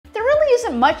really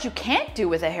isn't much you can't do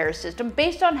with a hair system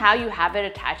based on how you have it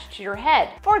attached to your head.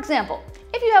 For example,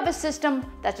 if you have a system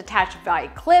that's attached via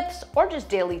clips or just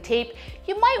daily tape,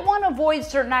 you might want to avoid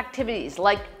certain activities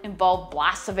like involve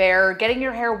blasts of air, getting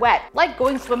your hair wet, like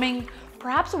going swimming,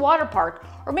 perhaps a water park,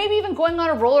 or maybe even going on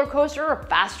a roller coaster or a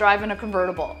fast drive in a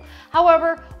convertible.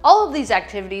 However, all of these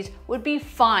activities would be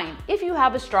fine if you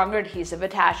have a stronger adhesive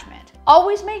attachment.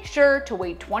 Always make sure to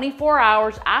wait 24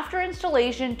 hours after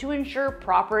installation to ensure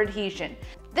proper adhesion.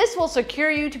 This will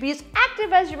secure you to be as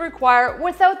active as you require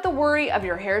without the worry of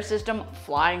your hair system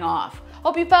flying off.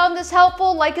 Hope you found this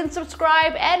helpful. Like and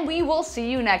subscribe, and we will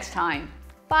see you next time.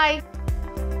 Bye.